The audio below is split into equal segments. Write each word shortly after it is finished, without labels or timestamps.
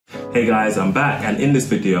Hey guys, I'm back, and in this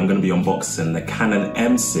video I'm going to be unboxing the Canon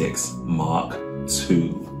M6 Mark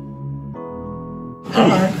II.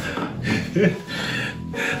 Hi.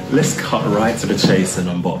 Let's cut right to the chase and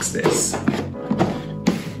unbox this.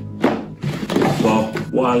 Well,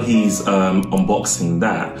 while he's unboxing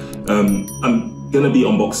that, I'm going to be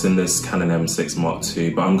unboxing this Canon M6 Mark II,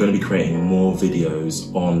 but I'm going to be creating more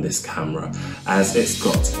videos on this camera as it's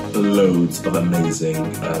got loads of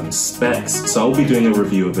amazing specs. So I'll be doing a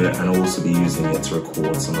review of it, and I'll also be using it to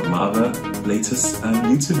record some of my other latest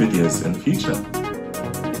YouTube videos in the future.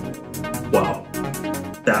 Wow,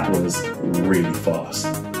 that was really fast.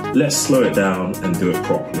 Let's slow it down and do it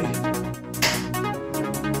properly.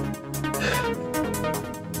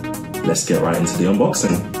 Let's get right into the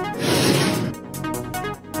unboxing.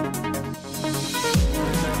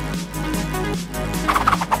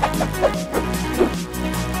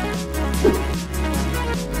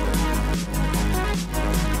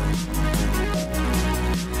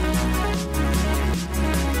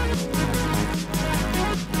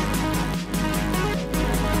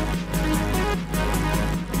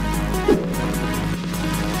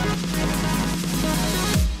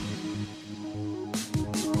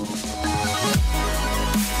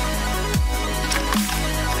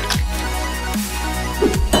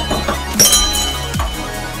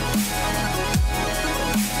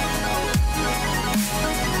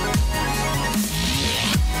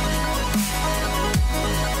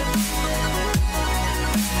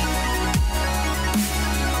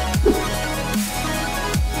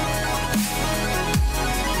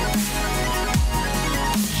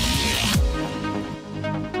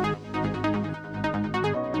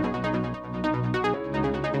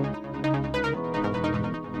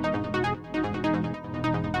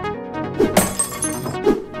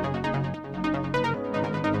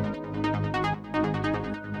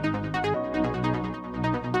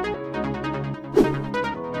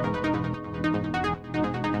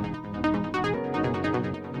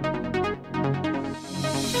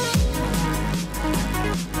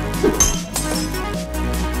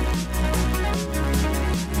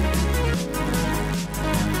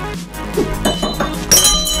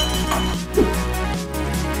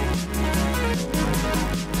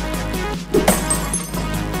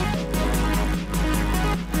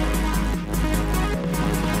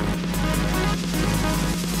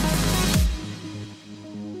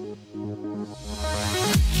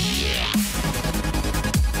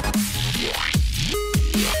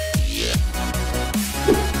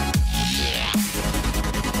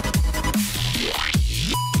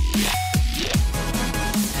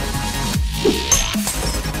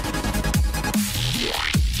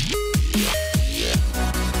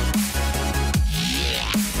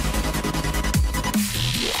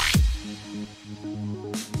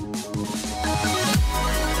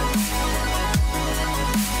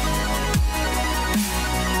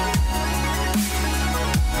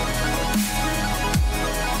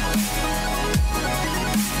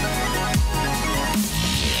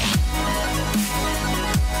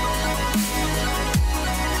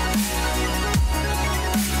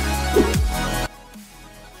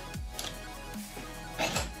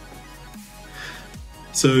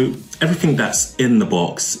 So everything that's in the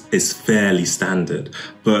box is fairly standard,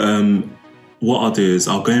 but what I'll do is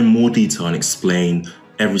I'll go in more detail and explain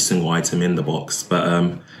every single item in the box,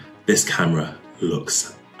 but this camera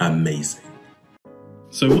looks amazing.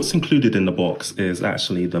 So what's included in the box is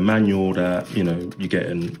actually the manual that, you get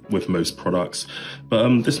in with most products.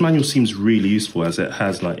 But this manual seems really useful as it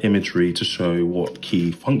has like imagery to show what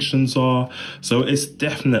key functions are. So it's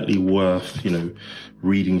definitely worth,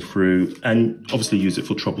 reading through, and obviously use it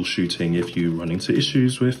for troubleshooting if you run into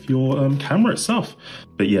issues with your camera itself.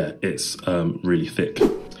 But yeah, it's really thick.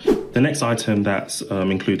 The next item that's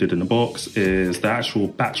included in the box is the actual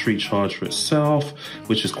battery charger itself,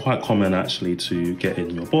 which is quite common actually to get in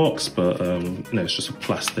your box, but it's just a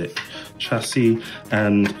plastic chassis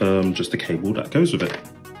and just a cable that goes with it.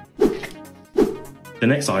 The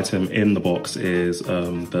next item in the box is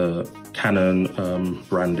the Canon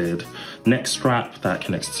branded neck strap that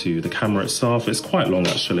connects to the camera itself. It's quite long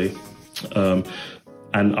actually, and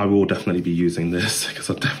I will definitely be using this because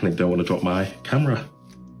I definitely don't want to drop my camera.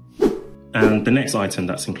 And the next item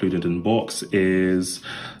that's included in the box is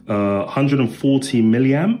 140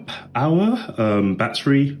 milliamp hour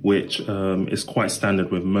battery, which is quite standard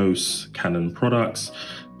with most Canon products.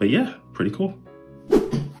 But yeah, pretty cool.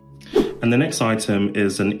 And the next item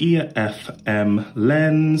is an EFM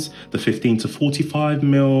lens, the 15 to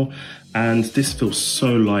 45mm, and this feels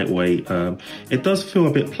so lightweight. It does feel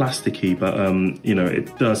a bit plasticky, but you know,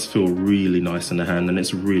 it does feel really nice in the hand, and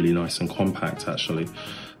it's really nice and compact actually.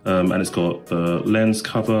 And it's got the lens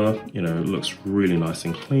cover, you know, it looks really nice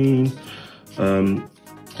and clean.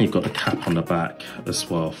 You've got the cap on the back as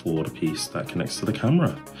well for the piece that connects to the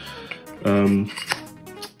camera.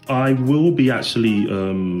 I will be actually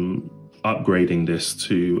upgrading this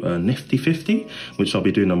to a Nifty 50, which I'll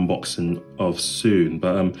be doing an unboxing of soon.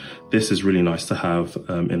 But this is really nice to have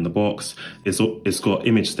in the box. It's got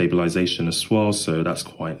image stabilization as well, so that's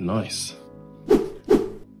quite nice.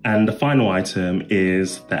 And the final item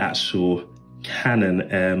is the actual Canon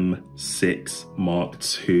M6 Mark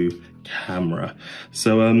II camera.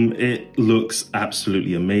 So it looks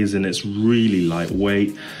absolutely amazing. It's really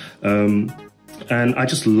lightweight. And I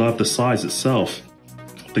just love the size itself.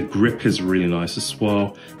 The grip is really nice as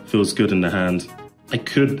well. Feels good in the hand.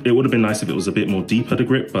 It would have been nice if it was a bit more deeper, the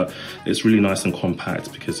grip, but it's really nice and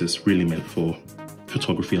compact because it's really meant for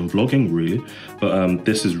photography and vlogging, really. But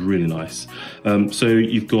this is really nice. So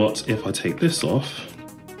you've got, if I take this off,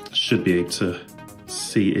 I should be able to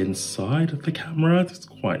see inside of the camera. It's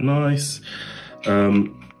quite nice.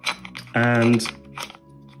 And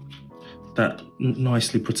that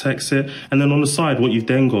nicely protects it. And then on the side, what you've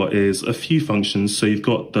then got is a few functions. So you've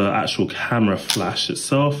got the actual camera flash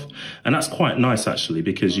itself, and that's quite nice actually,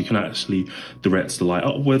 because you can actually direct the light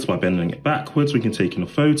upwards by bending it backwards. We can take in a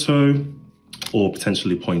photo or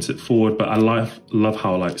potentially point it forward, but I love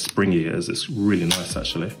how like springy it is. It's really nice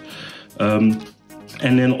actually.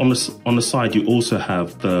 And then on the side, you also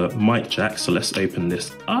have the mic jack. So let's open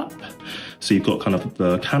this up. So you've got kind of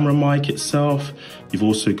the camera mic itself. You've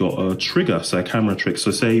also got a trigger, so a camera trigger. So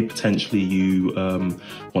say potentially you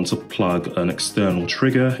want to plug an external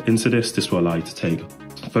trigger into this. This will allow you to take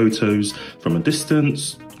photos from a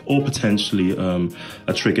distance, or potentially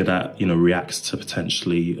a trigger that, you know, reacts to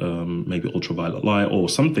potentially maybe ultraviolet light or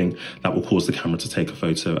something that will cause the camera to take a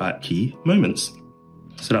photo at key moments.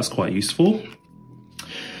 So that's quite useful.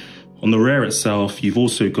 On the rear itself, you've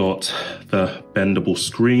also got the bendable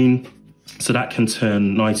screen. So that can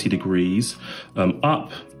turn 90 degrees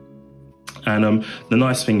up. And the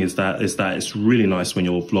nice thing is that it's really nice when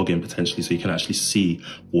you're vlogging potentially, so you can actually see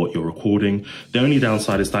what you're recording. The only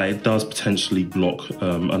downside is that it does potentially block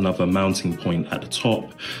another mounting point at the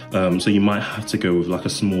top. So you might have to go with like a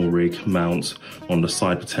small rig mount on the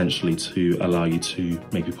side potentially to allow you to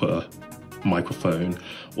maybe put a microphone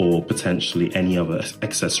or potentially any other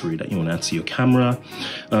accessory that you want to add to your camera.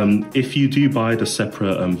 If you do buy the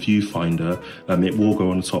separate viewfinder, it will go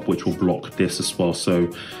on the top, which will block this as well.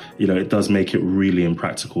 So, you know, it does make it really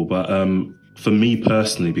impractical. But for me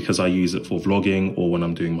personally, because I use it for vlogging or when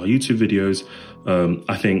I'm doing my YouTube videos,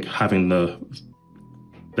 I think having the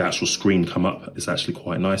actual screen come up is actually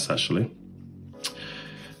quite nice actually.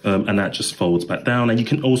 And that just folds back down, and you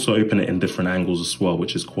can also open it in different angles as well,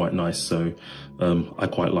 which is quite nice. So I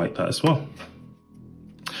quite like that as well.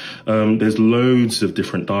 There's loads of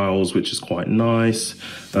different dials, which is quite nice.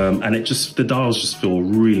 And the dials just feel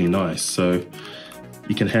really nice. So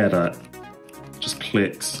you can hear that just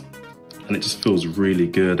clicks, and it just feels really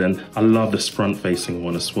good. And I love this front facing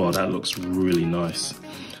one as well. That looks really nice.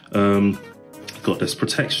 Got this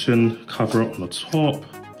protection cover on the top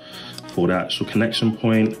for the actual connection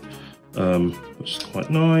point, which is quite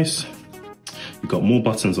nice. You've got more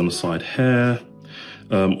buttons on the side here.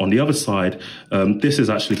 On the other side, this is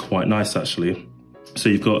actually quite nice actually. So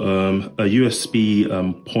you've got a USB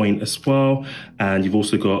point as well, and you've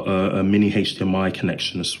also got a mini HDMI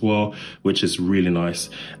connection as well, which is really nice.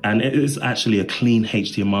 And it is actually a clean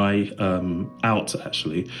HDMI out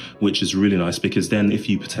actually, which is really nice, because then if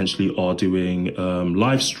you potentially are doing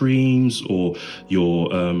live streams or you're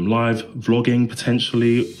live vlogging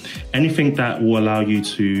potentially, anything that will allow you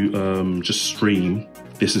to just stream,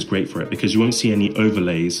 this is great for it, because you won't see any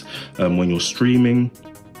overlays when you're streaming.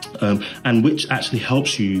 And which actually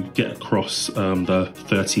helps you get across the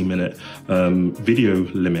 30-minute video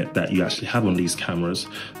limit that you actually have on these cameras.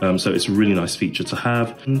 So it's a really nice feature to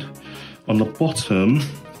have. And on the bottom,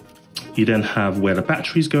 you then have where the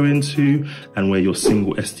batteries go into and where your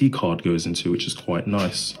single SD card goes into, which is quite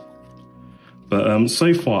nice. But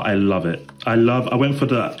so far, I love it. I went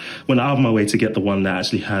out of my way to get the one that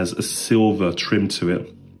actually has a silver trim to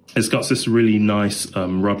it. It's got this really nice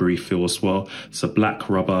rubbery feel as well. It's a black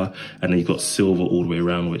rubber, and then you've got silver all the way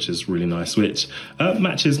around, which is really nice, which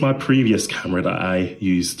matches my previous camera that I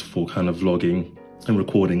used for kind of vlogging and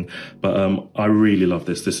recording. But I really love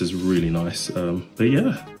this. This is really nice. But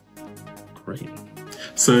yeah, great.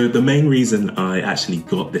 So the main reason I actually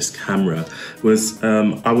got this camera was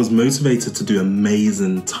I was motivated to do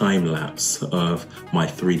amazing time lapse of my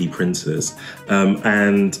 3D printers,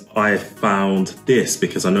 and I found this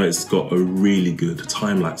because I know it's got a really good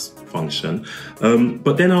time lapse function.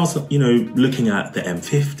 But then I was, looking at the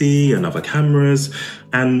M50 and other cameras,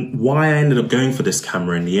 and why I ended up going for this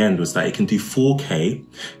camera in the end was that it can do 4K,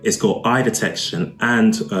 it's got eye detection,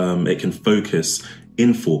 and it can focus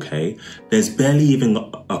in 4K. There's barely even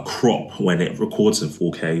a crop when it records in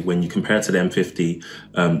 4K. When you compare it to the M50,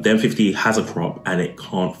 the M50 has a crop and it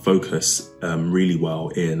can't focus really well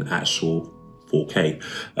in actual 4K.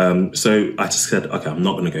 So I just said, okay, I'm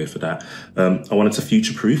not going to go for that. I wanted to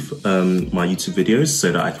future-proof my YouTube videos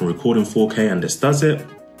so that I can record in 4K, and this does it.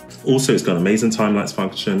 Also, it's got an amazing time-lapse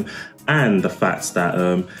function, and the fact that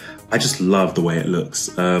I just love the way it looks.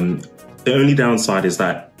 The only downside is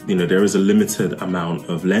that, there is a limited amount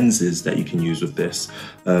of lenses that you can use with this,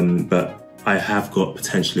 but I have got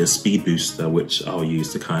potentially a speed booster, which I'll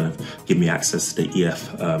use to kind of give me access to the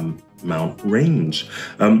EF mount range.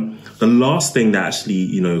 The last thing that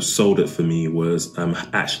actually, sold it for me was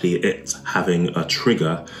actually it having a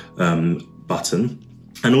trigger button,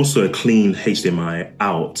 and also a clean HDMI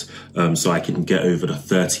out, so I can get over the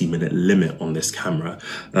 30-minute limit on this camera.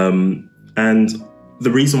 And the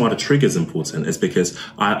reason why the trigger is important is because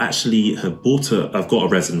I actually have I've got a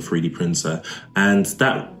resin 3D printer, and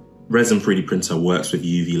that resin 3D printer works with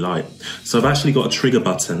UV light. So I've actually got a trigger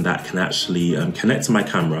button that can actually connect to my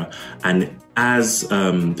camera, and as the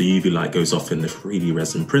UV light goes off in the 3D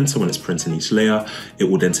resin printer, when it's printing each layer, it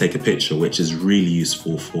will then take a picture, which is really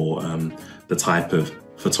useful for the type of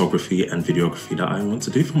photography and videography that I want to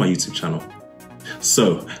do for my YouTube channel.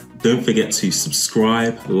 So don't forget to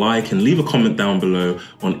subscribe, like, and leave a comment down below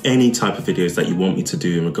on any type of videos that you want me to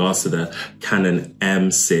do in regards to the Canon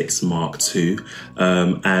M6 Mark II.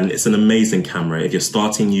 And it's an amazing camera. If you're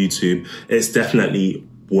starting YouTube, it's definitely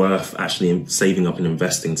worth actually saving up and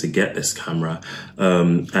investing to get this camera.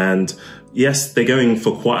 And yes, they're going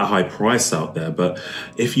for quite a high price out there, but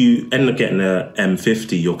if you end up getting a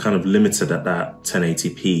M50, you're kind of limited at that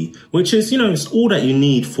 1080p, which is, it's all that you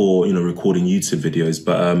need for, recording YouTube videos.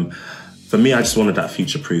 But for me, I just wanted that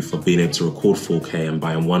future proof of being able to record 4K and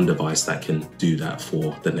buying one device that can do that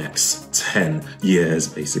for the next 10 years,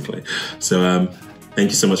 basically. So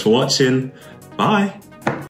thank you so much for watching. Bye.